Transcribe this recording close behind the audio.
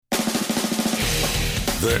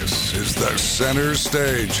This is the center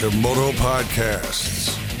stage of Moto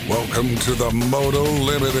Podcasts. Welcome to the Moto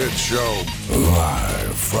Limited Show,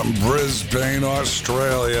 live from Brisbane,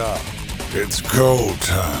 Australia. It's go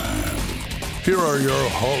time. Here are your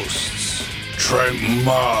hosts, Trent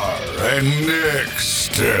Marr and Nick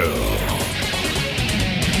Still.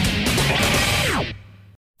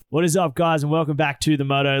 What is up, guys, and welcome back to the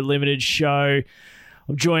Moto Limited Show.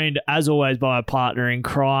 I'm joined, as always, by my partner in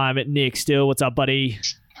crime, Nick Still. What's up, buddy?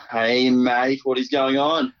 Hey, mate. What is going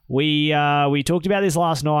on? We talked about this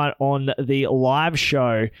last night on the live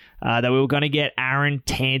show that we were going to get Aaron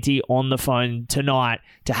Tanti on the phone tonight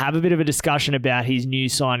to have a bit of a discussion about his new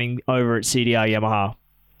signing over at CDR Yamaha.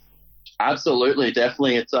 Absolutely,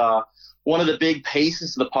 definitely. It's one of the big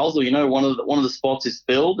pieces of the puzzle. You know, one of the spots is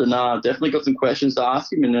filled, and definitely got some questions to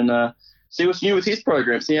ask him, and then see what's new with his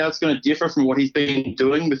program, see how it's going to differ from what he's been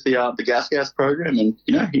doing with the gas program, and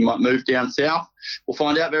you know, he might move down south. We'll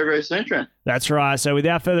find out very, very soon, Trent. That's right. So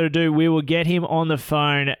without further ado, we will get him on the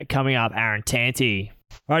phone coming up, Aaron Tanti.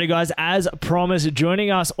 Alrighty, guys, as promised,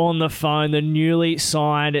 joining us on the phone, the newly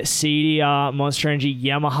signed CDR Monster Energy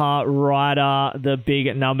Yamaha rider, the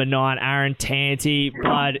big number 9, Aaron Tanti.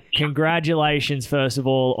 But congratulations, first of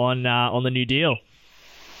all, on the new deal.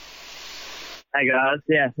 Hey guys,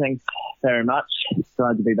 yeah, thanks very much.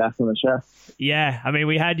 Glad to be back on the show. Yeah, I mean,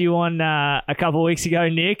 we had you on a couple of weeks ago,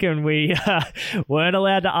 Nick, and we weren't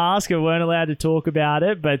allowed to ask or weren't allowed to talk about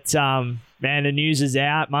it. But man, the news is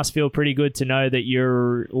out. Must feel pretty good to know that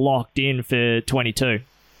you're locked in for 22.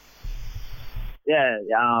 Yeah,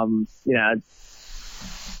 you know,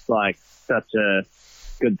 it's like such a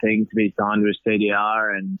good thing to be signed with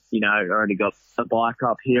CDR, and you know, already got the bike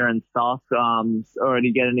up here and stuff.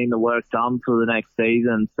 Already getting the work done for the next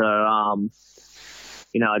season. So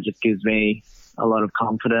you know, it just gives me a lot of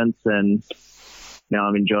confidence, and you know,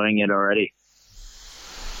 I'm enjoying it already.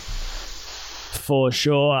 For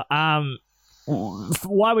sure.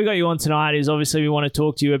 Why we got you on tonight is obviously we want to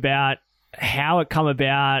talk to you about how it come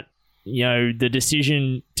about. You know, the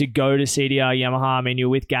decision to go to CDR Yamaha. I mean, you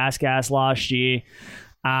were with Gas last year.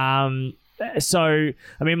 So,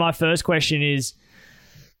 I mean, my first question is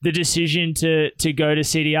the decision to go to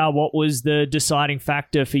CDR. What was the deciding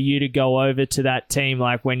factor for you to go over to that team?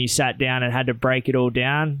 Like when you sat down and had to break it all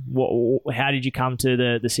down, how did you come to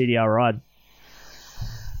the CDR ride?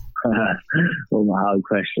 All my hard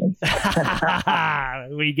questions.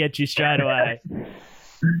 We get you straight away.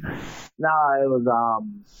 No, it was,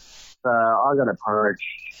 so I got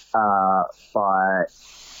approached, by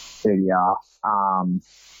CDR.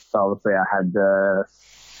 So obviously I had the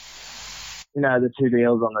two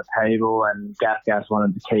deals on the table, and Gas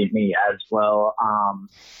wanted to keep me as well.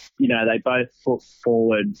 You know, they both put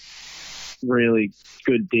forward really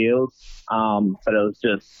good deals. But it was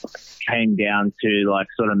just came down to like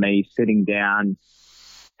sort of me sitting down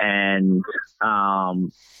and,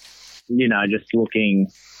 you know, just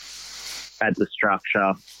looking at the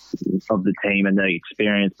structure of the team and the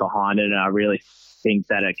experience behind it. And I really think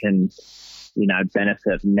that it can, you know,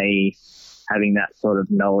 benefit me having that sort of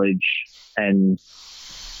knowledge and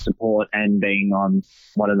support, and being on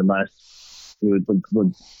one of the most, you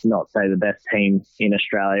would not say the best team in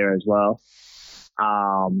Australia as well.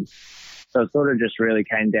 So it sort of just really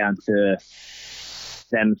came down to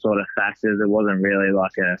them sort of factors. It wasn't really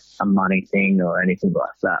like a money thing or anything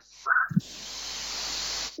like that.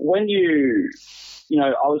 When you know,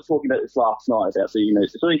 I was talking about this last night about the, you know,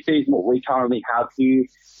 sort of season what we currently have here.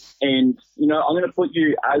 And, you know, I'm going to put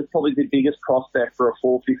you as probably the biggest prospect for a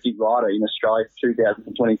 450 rider in Australia for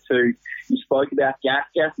 2022. You spoke about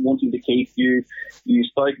Gas wanting to keep you. You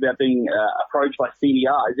spoke about being approached by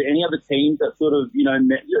CDR. Is there any other teams that sort of, you know,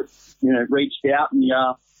 reached out in the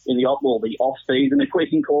off season, if we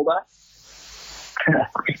can call that?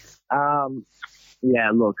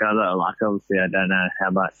 Yeah, look, obviously I don't know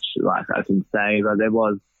how much I can say, but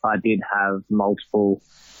I did have multiple,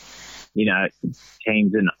 you know,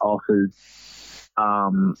 teams and offers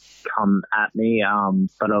come at me.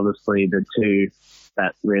 But obviously the two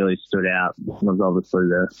that really stood out was obviously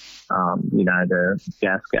the, you know, the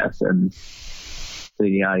Gas and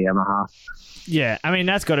CDR Yamaha. Yeah, I mean,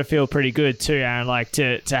 that's got to feel pretty good too, Aaron, like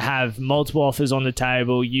to have multiple offers on the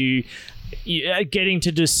table, you getting to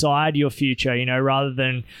decide your future, you know, rather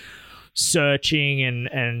than searching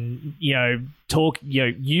and you know,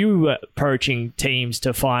 you approaching teams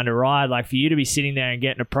to find a ride. Like for you to be sitting there and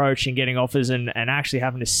getting approached and getting offers and actually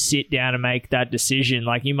having to sit down and make that decision,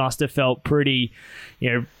 like you must have felt pretty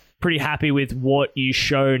happy with what you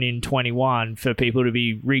shown in 21 for people to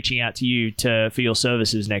be reaching out to you for your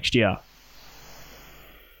services next year.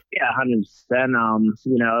 Yeah, 100%.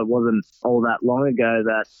 It wasn't all that long ago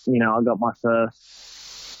that, I got my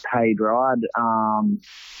first paid ride. I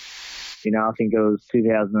think it was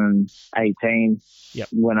 2018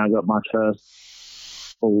 when I got my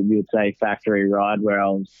first, or you would say, factory ride where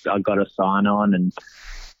I got a sign on and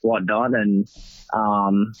whatnot. And,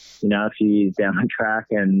 a few years down the track,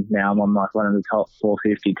 and now I'm on like one of the top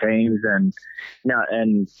 450 teams. And,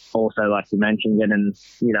 and also, like you mentioned, getting,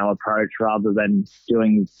 approach rather than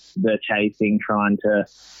doing the chasing, trying to,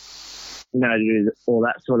 do all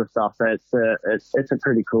that sort of stuff. It's a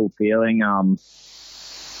pretty cool feeling,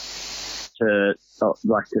 to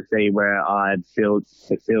see where I built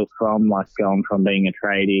from, like going from being a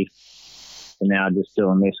tradie and now just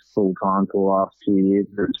doing this full time for the last 2 years.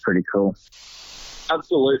 It's pretty cool.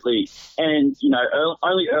 Absolutely. And,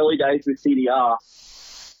 only early days with CDR.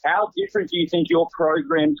 How different do you think your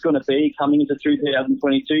program's going to be coming into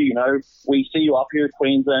 2022? We see you up here at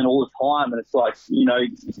Queensland all the time, and it's like, you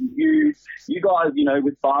guys,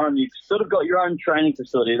 with Barham, you've sort of got your own training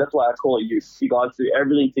facility. That's why I call it you. You guys do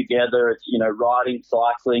everything together. It's, riding,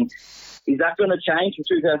 cycling. Is that going to change for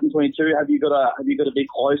 2022? Have you got to be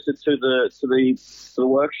closer to the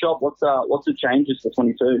workshop? What's the changes for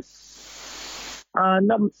 22?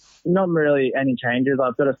 Not really any changes.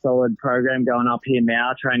 I've got a solid program going up here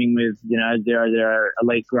now, training with, 0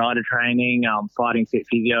 elite rider training, fighting fit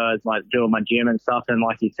physios, like doing my gym and stuff. And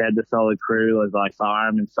like you said, the solid crew is like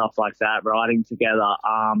Barham and stuff like that, riding together.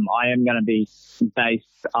 I am going to be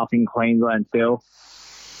based up in Queensland still.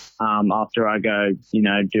 After I go,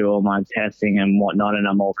 do all my testing and whatnot, and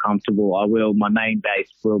I'm more comfortable, my main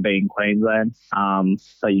base will be in Queensland.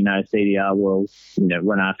 So, CDR will,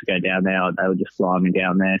 when I have to go down there, they will just fly me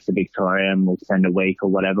down there to Victoria and we'll spend a week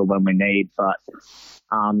or whatever when we need. But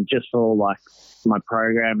just for like my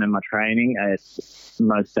program and my training, it's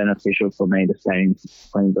most beneficial for me to stay in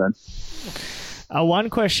Queensland.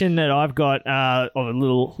 One question that I've got, a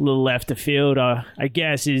little left of field, I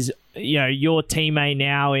guess, is your teammate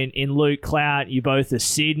now in Luke Clout. You both are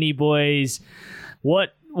Sydney boys.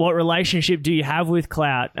 What relationship do you have with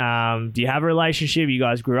Clout? Do you have a relationship? You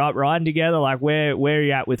guys grew up riding together. Like where are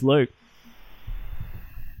you at with Luke?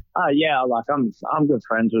 Yeah, like I'm good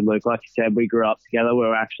friends with Luke. Like you said, we grew up together. We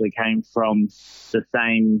actually came from the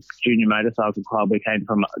same junior motorcycle club. We came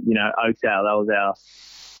from Oakdale. That was our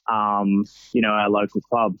local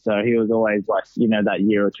club. So he was always like, that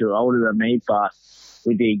year or two older than me, but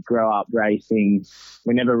we did grow up racing.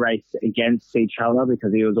 We never raced against each other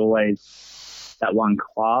because he was always that one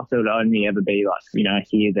class. It would only ever be like,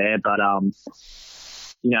 here, there. But,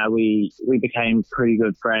 we became pretty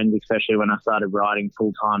good friends, especially when I started riding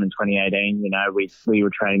full time in 2018. We were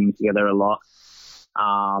training together a lot.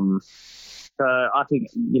 So I think,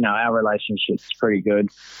 our relationship's pretty good.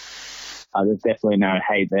 There's definitely no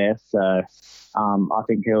hate there. So I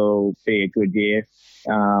think it'll be a good year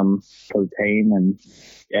for the team. And,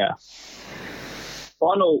 yeah.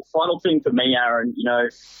 Final thing for me, Aaron, you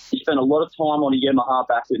spent a lot of time on a Yamaha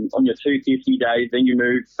back on your 250 days, then you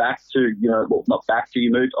moved back to, you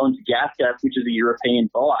moved on to Gas, which is a European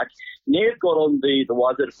bike. Now you've got on the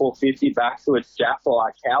YZ450 back to its Jap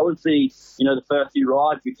bike. How was the first few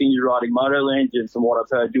rides? You continued riding Motoland, and from what I've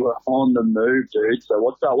heard, you were on the move, dude. So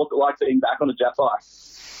what's it like being back on a Jap bike?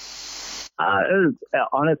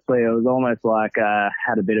 Honestly, it was almost like I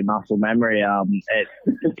had a bit of muscle memory. It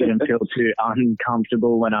didn't feel too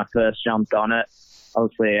uncomfortable when I first jumped on it.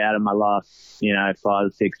 Obviously, out of my last, 5 or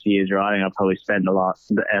 6 years riding, I probably spent the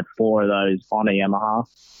last 4 of those on a Yamaha.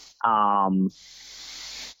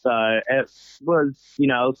 So it was, it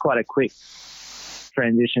was quite a quick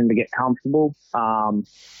transition to get comfortable. And,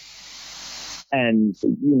 it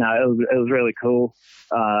was really cool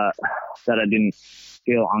that I didn't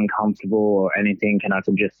feel uncomfortable or anything, and I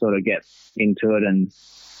could just sort of get into it and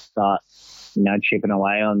start, chipping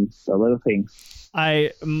away on the little things.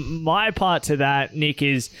 My part to that, Nick,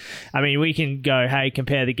 is, we can go, hey,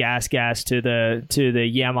 compare the gas to the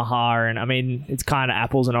Yamaha, and it's kind of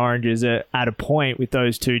apples and oranges at a point with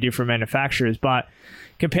those two different manufacturers, but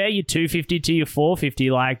compare your 250 to your 450.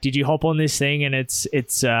 Like, did you hop on this thing and it's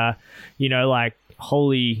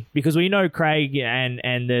holy, because we know Craig and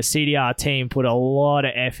the CDR team put a lot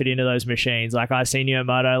of effort into those machines. Like, I seen you at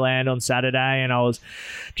Motoland on Saturday, and I was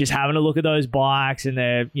just having a look at those bikes, and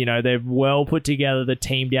they're well put together. The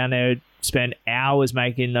team down there spent hours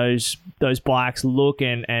making those bikes look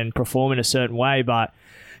and perform in a certain way. But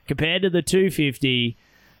compared to the 250,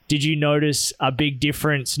 did you notice a big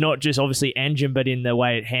difference, not just obviously engine, but in the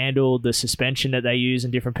way it handled, the suspension that they use,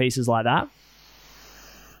 and different pieces like that?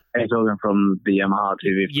 Are you talking from the Yamaha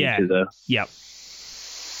 250 to the... Yep.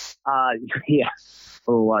 Yeah.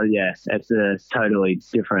 Oh, well, yeah, it's a totally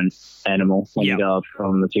different animal when you go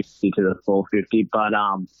from the 250 to the 450. But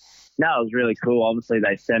no, it was really cool. Obviously,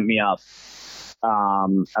 they sent me up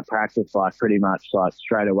a practice bike pretty much like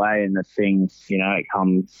straight away, and the thing, it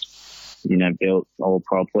comes, built all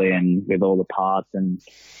properly and with all the parts and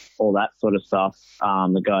all that sort of stuff.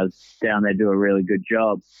 The guys down there do a really good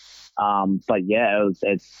job. But yeah,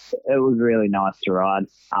 it was really nice to ride.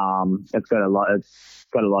 It's got a lot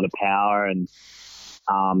of power, and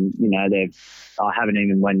I haven't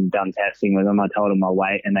even done testing with them. I told them my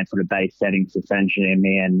weight, and they put a base setting suspension in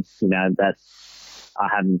me, and I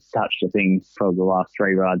haven't touched a thing for the last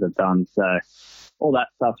 3 rides I've done. So all that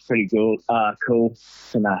stuff's pretty cool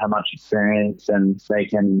to know how much experience, and they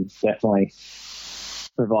can definitely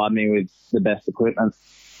provide me with the best equipment.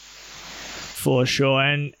 For sure.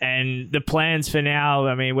 And the plans for now,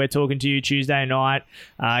 I mean, we're talking to you Tuesday night.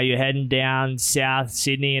 You're heading down south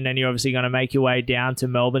Sydney, and then you're obviously going to make your way down to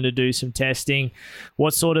Melbourne to do some testing.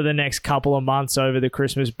 What's sort of the next couple of months over the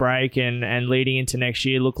Christmas break and leading into next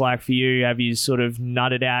year look like for you? Have you sort of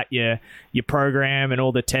nutted out your program and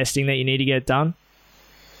all the testing that you need to get done?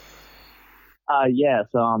 Yeah,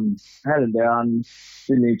 so I'm heading down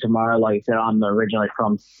Sydney tomorrow. Like I said, I'm originally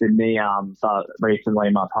from Sydney, but recently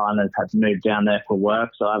my partner's had to move down there for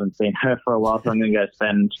work, so I haven't seen her for a while, so I'm going to go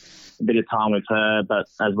spend a bit of time with her, but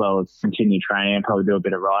as well as continue training and probably do a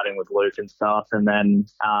bit of riding with Luke and stuff. And then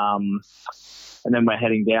we're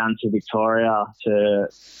heading down to Victoria to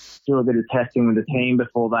do a bit of testing with the team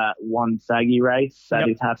before that one Saggy race that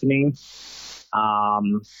is happening.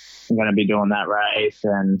 I'm going to be doing that race,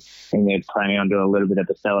 and I think they're planning on doing a little bit of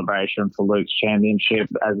a celebration for Luke's championship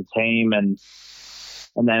as a team, and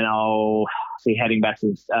then I'll be heading back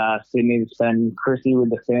to Sydney to spend Chrissy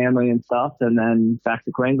with the family and stuff, and then back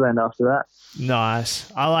to Queensland after that. Nice.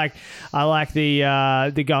 I like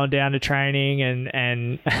the going down to training,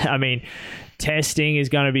 and I mean, testing is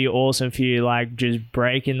going to be awesome for you, like just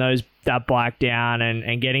breaking that bike down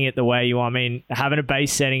and getting it the way you want. I mean, having a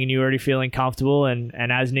base setting and you're already feeling comfortable, and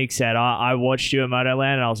as Nick said, I watched you at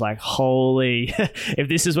Motoland and I was like, holy, if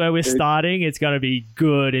this is where we're starting, it's going to be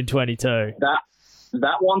good in 22.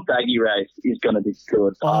 That one Saggy race is going to be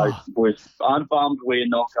good. I'm bummed we're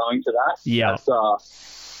not going to that. Yeah.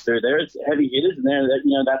 There's heavy hitters in there.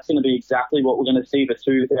 That's going to be exactly what we're going to see for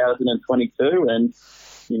 2022. And,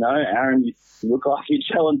 Aaron, you look like you're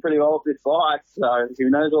gelling pretty well with this bike, so who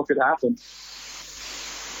knows what could happen.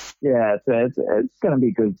 Yeah, it's going to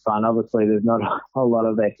be good fun. Obviously, there's not a whole lot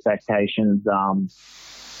of expectations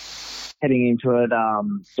heading into it.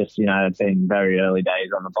 Just, it's been very early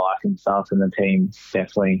days on the bike and stuff, and the team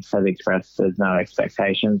definitely has expressed there's no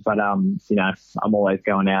expectations. But, I'm always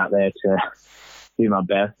going out there to do my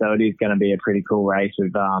best. So it is going to be a pretty cool race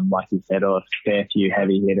with, like you said, a fair few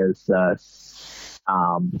heavy hitters. So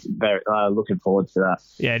very looking forward to that.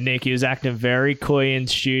 Yeah, Nick, he was acting very coy in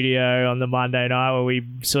studio on the Monday night where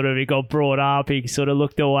it got brought up. He sort of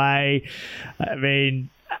looked away. I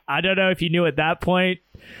mean, I don't know if you knew at that point,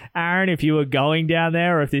 Aaron, if you were going down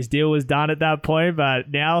there or if this deal was done at that point, but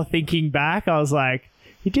now thinking back, I was like,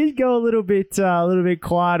 he did go a little bit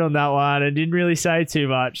quiet on that one and didn't really say too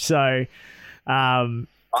much. So, I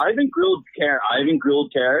even grilled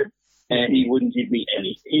Carrot, and he wouldn't give me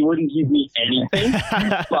anything.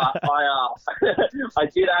 But I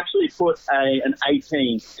did actually put an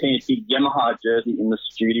 18 Tanti Yamaha jersey in the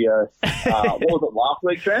studio. What was it, last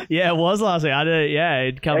week, Trent? Yeah, it was last week. I did. Yeah,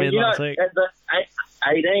 it'd come in last week. The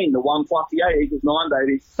 18, the 1 plus the 8 equals 9,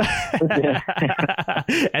 baby.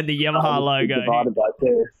 And the Yamaha logo. Divided by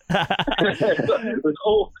 2. It was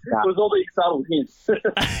all these subtle hints.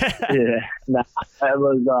 It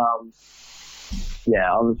was.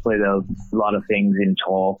 Yeah, obviously there was a lot of things in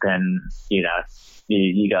talk, and you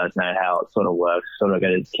guys know how it sort of works. Sort of got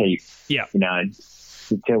to keep,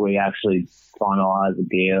 until we actually finalise the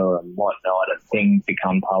deal and whatnot, and things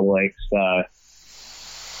become public. So,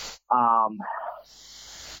 I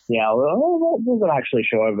wasn't actually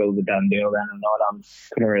sure if it was a done deal then or not. I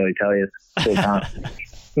couldn't really tell you. Still can't.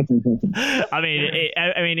 I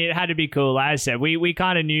mean, it had to be cool. As I said, we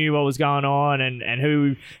kind of knew what was going on and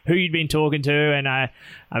who you'd been talking to, and I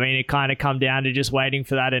mean, it kind of come down to just waiting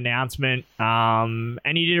for that announcement. And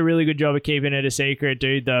you did a really good job of keeping it a secret,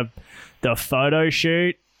 dude. The photo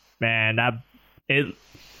shoot, man,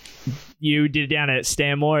 you did it down at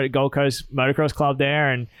Stanmore at Gold Coast Motocross Club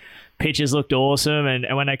there, and pictures looked awesome. And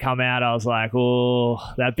when they come out, I was like, oh,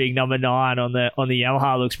 that big number 9 on the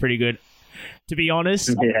Yamaha looks pretty good. To be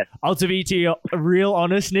honest, I'll to be real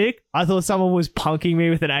honest, Nick, I thought someone was punking me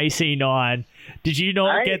with an AC9. Did you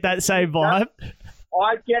not get that same vibe?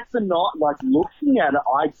 I get the not like looking at it.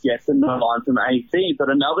 I get the line from AC, but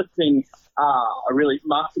another thing I really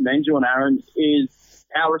must commend you on, Aaron, is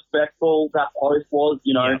how respectful that post was.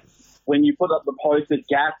 You know, when you put up the post at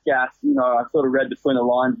gas, you know, I sort of read between the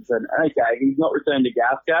lines and said, okay, he's not returned to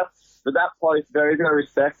gas, but that post very, very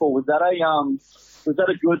respectful. Was that a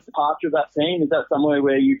good departure of that team? Is that somewhere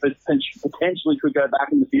where you potentially could go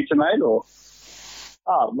back in the future, mate? Or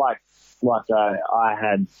I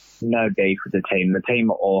had no beef with the team. The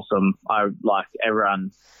team are awesome. I like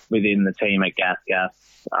everyone within the team at Gas.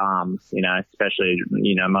 You know, especially,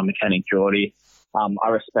 you know, my mechanic Geordie. I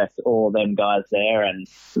respect all of them guys there, and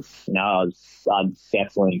you know, I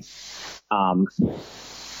definitely,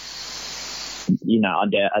 you know,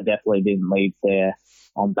 I definitely didn't leave there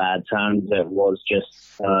on bad terms. It was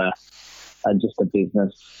just a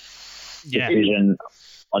business decision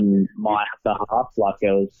on my behalf. Like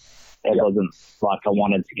it wasn't like I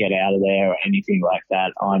wanted to get out of there or anything like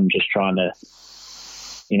that. I'm just trying to,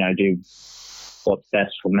 you know, do what's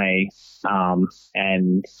best for me.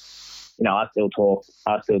 And you know, I still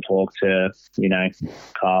talk to, you know,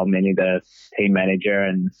 Kyle Minnie, the team manager,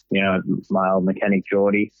 and you know, my old mechanic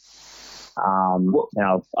Geordie.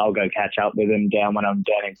 Now I'll go catch up with him when I'm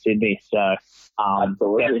down in Sydney. So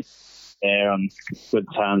there on good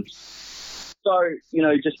terms. So, you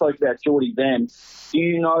know, you just spoke about Geordie then. Do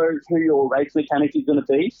you know who your race mechanic is going to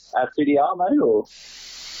be at CDR, mate? Or?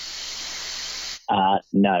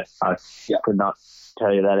 No, I could not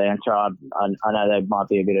tell you that answer. I know there might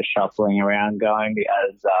be a bit of shuffling around going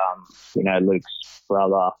because, you know, Luke's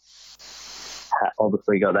brother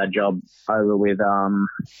obviously got that job over with,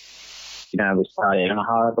 you know, with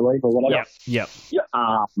Yamaha, I believe, or whatever. Yep.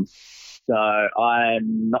 So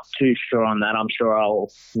I'm not too sure on that. I'm sure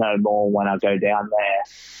I'll know more when I go down there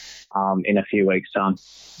in a few weeks' time.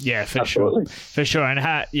 Yeah, for sure. And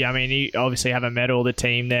I mean, you obviously haven't met all the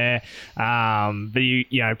team there, but you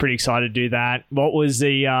know, pretty excited to do that. What was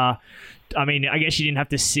the? I mean, I guess you didn't have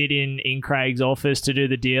to sit in Craig's office to do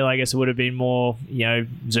the deal. I guess it would have been more, you know,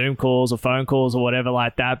 Zoom calls or phone calls or whatever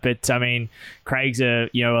like that. But I mean, Craig's a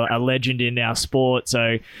legend in our sport.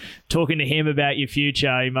 So talking to him about your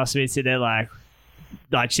future, you must have been sitting there like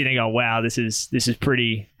sitting there going, wow, this is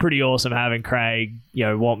pretty awesome having Craig, you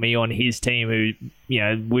know, want me on his team, who, you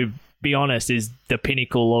know, we'll be honest, is the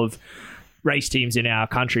pinnacle of race teams in our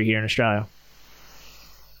country here in Australia.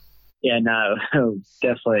 Yeah, no,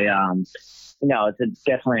 definitely. You know, it's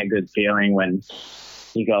definitely a good feeling when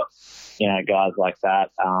you got, you know, guys like that,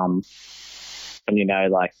 and you know,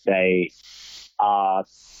 like they are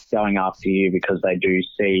going after you because they do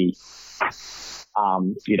see,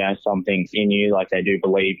 you know, something in you, like they do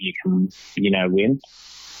believe you can, you know, win.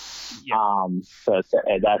 Yeah. So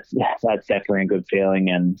that's definitely a good feeling,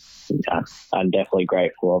 and I'm definitely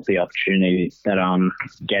grateful of the opportunity that I'm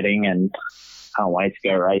getting, and can't wait to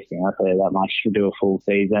go racing. I'll tell you that much, to do a full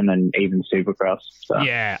season and even Supercross. So.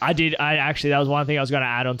 Yeah, I actually, that was one thing I was going to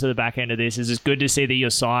add on to the back end of this, is it's good to see that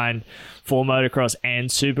you're signed for motocross and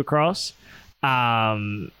Supercross.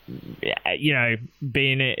 You know,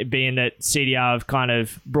 being that CDR have kind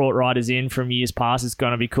of brought riders in from years past, it's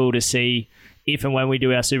going to be cool to see if and when we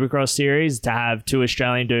do our Supercross series to have two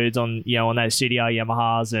Australian dudes on, you know, on those CDR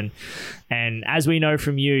Yamahas, and as we know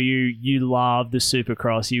from you love the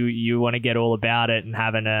Supercross, you want to get all about it, and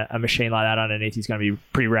having a machine like that underneath is going to be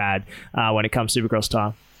pretty rad when it comes Supercross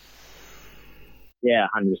time. Yeah,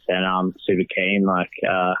 100%. I'm super keen. Like,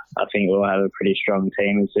 I think we'll have a pretty strong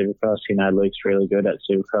team in Supercross. You know, Luke's really good at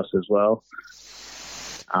Supercross as well.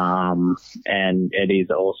 And it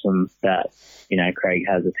is awesome that, you know, Craig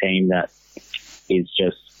has a team that is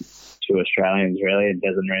just two Australians, really. It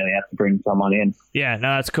doesn't really have to bring someone in. Yeah,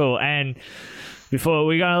 no, that's cool. And before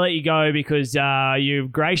we're going to let you go, because you're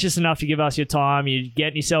gracious enough to give us your time, you're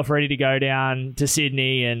getting yourself ready to go down to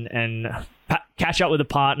Sydney and catch up with a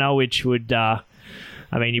partner, which would...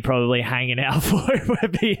 I mean, you're probably hanging out for it, if we're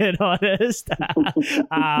being honest.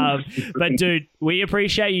 But, dude, we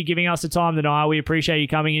appreciate you giving us the time tonight. We appreciate you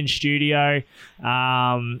coming in studio.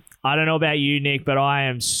 I don't know about you, Nick, but I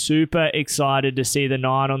am super excited to see the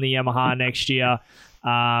 9 on the Yamaha next year.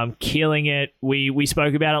 Killing it. We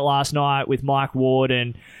spoke about it last night with Mike Ward,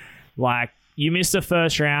 and, like, you missed the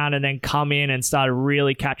first round and then come in and started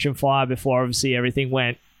really catching fire before, obviously, everything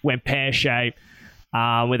went pear-shaped.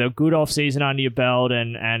 With a good off season under your belt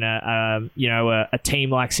and a team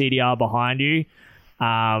like CDR behind you,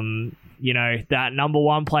 you know, that number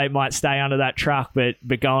 1 plate might stay under that truck, but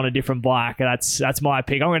go on a different bike. That's my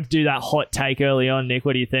pick. I'm going to do that hot take early on, Nick.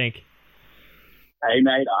 What do you think? Hey,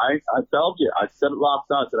 mate, I told you. I said it last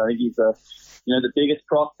night that I think he's the biggest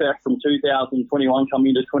prospect from 2021 coming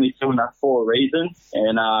into 22, and that's for a reason.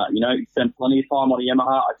 And, he spent plenty of time on a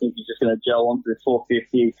Yamaha. I think he's just going to gel onto this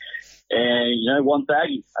 450. And, one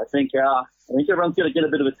baggy. I think everyone's going to get a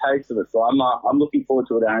bit of a taste of it. So I'm looking forward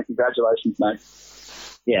to it, Aaron. Congratulations, mate.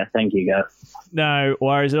 Yeah, thank you, guys. No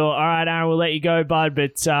worries at all. All right, Aaron, we'll let you go, bud,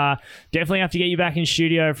 but definitely have to get you back in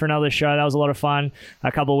studio for another show. That was a lot of fun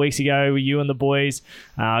a couple of weeks ago with you and the boys.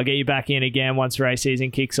 I'll get you back in again once race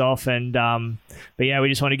season kicks off. And but yeah, we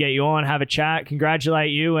just want to get you on, have a chat,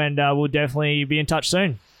 congratulate you, and we'll definitely be in touch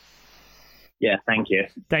soon. Yeah, thank you.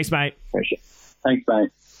 Thanks, mate. Appreciate it. Thanks,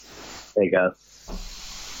 mate. There you go.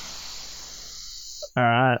 All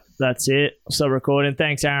right, that's it. Stop recording.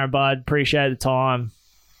 Thanks, Aaron, bud. Appreciate the time.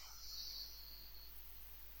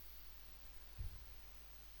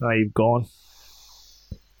 Oh, you've gone.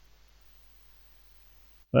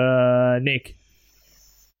 Nick.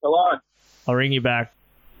 Hello. I'll ring you back.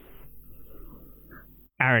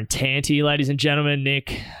 Aaron Tanti, ladies and gentlemen.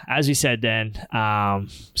 Nick, as you said, Dan,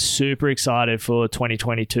 super excited for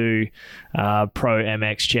 2022 Pro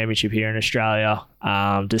MX Championship here in Australia.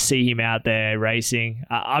 To see him out there racing.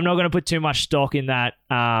 I'm not going to put too much stock in that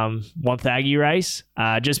Wonthaggi race,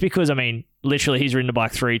 just because, literally he's ridden the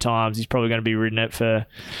bike 3 times. He's probably going to be ridden it for a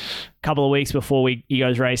couple of weeks before he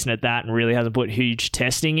goes racing at that, and really hasn't put huge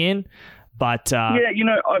testing in. But I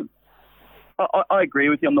agree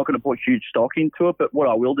with you. I'm not going to put huge stock into it, but what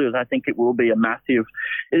I will do is I think it will be a massive.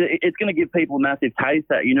 It's going to give people a massive taste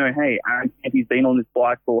that, hey, Aaron Tanti's been on this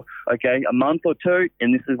bike for a month or 2,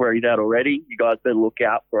 and this is where he's at already. You guys better look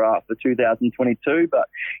out for 2022. But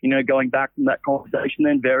going back from that conversation,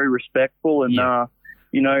 then very respectful and. Yeah.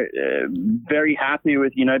 Very happy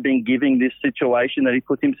with, being given this situation that he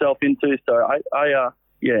puts himself into. So I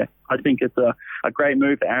think it's a great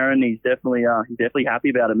move for Aaron. He's definitely happy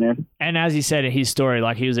about it, man. And as he said in his story,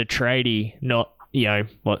 like, he was a tradie, not,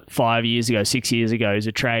 5 years ago, 6 years ago, he's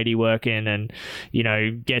a tradie working and,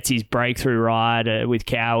 gets his breakthrough ride with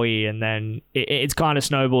Cowie, and then it's kind of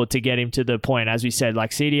snowballed to get him to the point, as we said,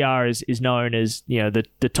 like, CDR is known as,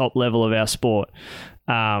 the top level of our sport.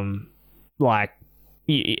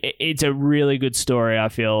 It's a really good story, I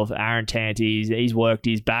feel, of Aaron Tanti. He's worked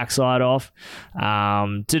his backside off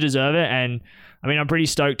to deserve it. And, I'm pretty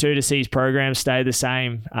stoked, too, to see his program stay the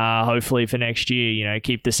same, hopefully, for next year.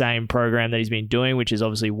 Keep the same program that he's been doing, which is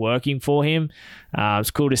obviously working for him.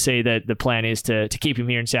 It's cool to see that the plan is to keep him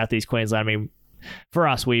here in Southeast Queensland. For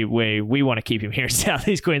us, we want to keep him here in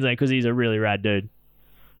Southeast Queensland because he's a really rad dude.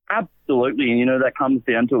 Absolutely, and that comes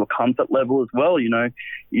down to a comfort level as well.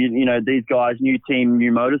 These guys, new team,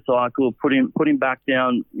 new motorcycle, put him back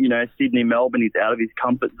down. Sydney, Melbourne, he's out of his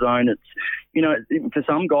comfort zone. It's for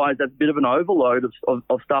some guys that's a bit of an overload of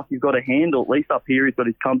stuff he's got to handle. At least up here, he's got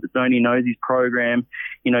his comfort zone. He knows his program,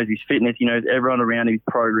 he knows his fitness, he knows everyone around his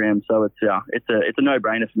program. So it's a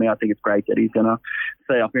no-brainer for me. I think it's great that he's gonna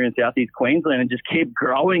stay up here in Southeast Queensland and just keep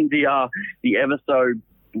growing the ever so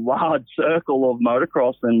large circle of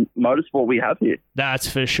motocross and motorsport we have here. That's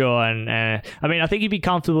for sure. And I think he'd be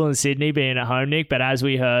comfortable in Sydney being at home, Nick, but as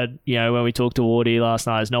we heard, when we talked to Wardy last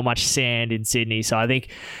night, there's not much sand in Sydney. So I think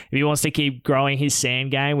if he wants to keep growing his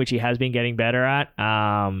sand game, which he has been getting better at,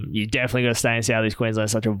 you definitely got to stay in Southeast Queensland.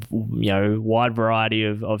 Such a wide variety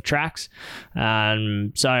of tracks. So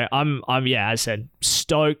I'm as I said,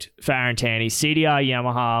 stoked for Aaron Tanti, CDR,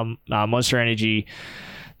 Yamaha, Monster Energy.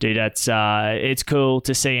 Dude, that's it's cool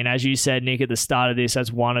to see. And as you said, Nick, at the start of this,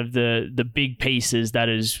 that's one of the big pieces that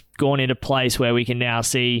has gone into place where we can now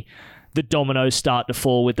see the dominoes start to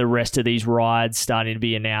fall with the rest of these rides starting to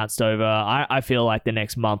be announced over, I feel like, the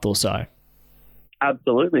next month or so.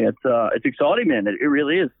 Absolutely. It's exciting, man. It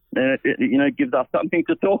really is. And it gives us something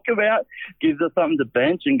to talk about, gives us something to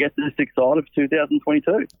bench, and gets us excited for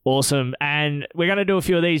 2022. Awesome. And we're going to do a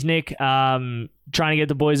few of these, Nick, trying to get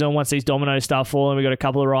the boys on once these dominoes start falling. We've got a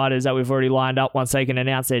couple of riders that we've already lined up once they can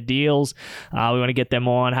announce their deals. We want to get them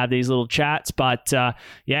on, have these little chats. But,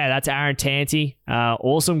 that's Aaron Tanti.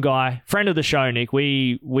 Awesome guy. Friend of the show, Nick.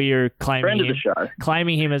 We are claiming Friend him. Of the show.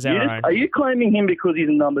 Claiming him as our own. Are you claiming him because he's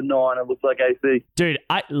number 9 and looks like AC? Dude,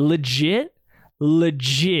 I legit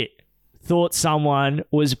thought someone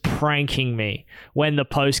was pranking me when the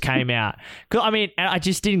post came out. I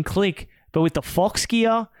just didn't click. But with the Fox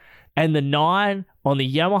gear and the 9 on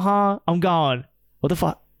the Yamaha, I'm going, what the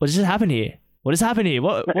fuck? What just happened here? What has happened here?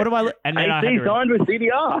 What am I? And then AC signed with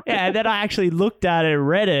CDR. Yeah, and then I actually looked at it and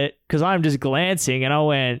read it because I'm just glancing, and I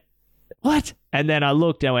went, what? And then I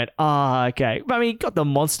looked and I went, okay. But I mean, got the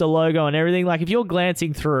Monster logo and everything. Like, if you're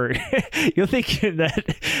glancing through, you're thinking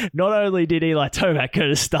that not only did Eli Tomac go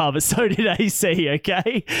to star, but so did AC,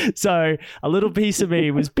 okay? So a little piece of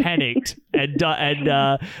me was panicked and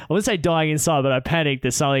I wouldn't say dying inside, but I panicked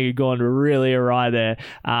that something had gone really awry there.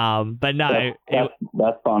 But no,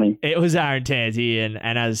 that's funny. It was Aaron Tanti, and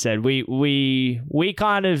as I said, we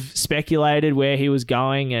kind of speculated where he was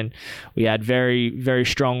going, and we had very, very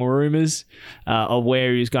strong rumors of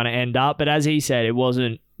where he was going to end up. But as he said, it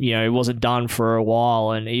wasn't done for a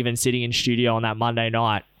while, and even sitting in studio on that Monday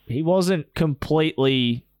night, he wasn't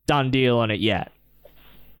completely done deal on it yet.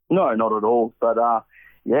 No, not at all. But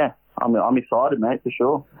yeah, I'm excited, mate, for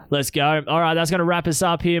sure. Let's go. All right, that's going to wrap us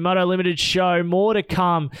up here. Moto Limited show. More to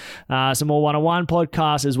come. Some more one-on-one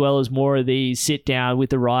podcasts, as well as more of the sit-down with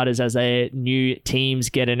the riders as their new teams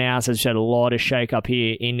get announced. As had a lot of shake-up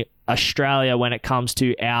here in Australia when it comes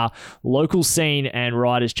to our local scene and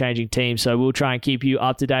riders changing teams. So we'll try and keep you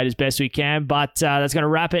up to date as best we can. But that's going to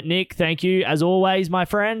wrap it, Nick. Thank you, as always, my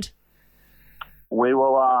friend. We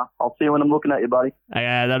will. I'll see you when I'm looking at you, buddy.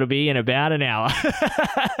 That'll be in about an hour.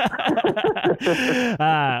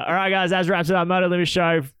 All right, guys. That wraps it up. Moto Limited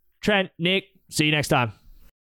show. Trent, Nick, see you next time.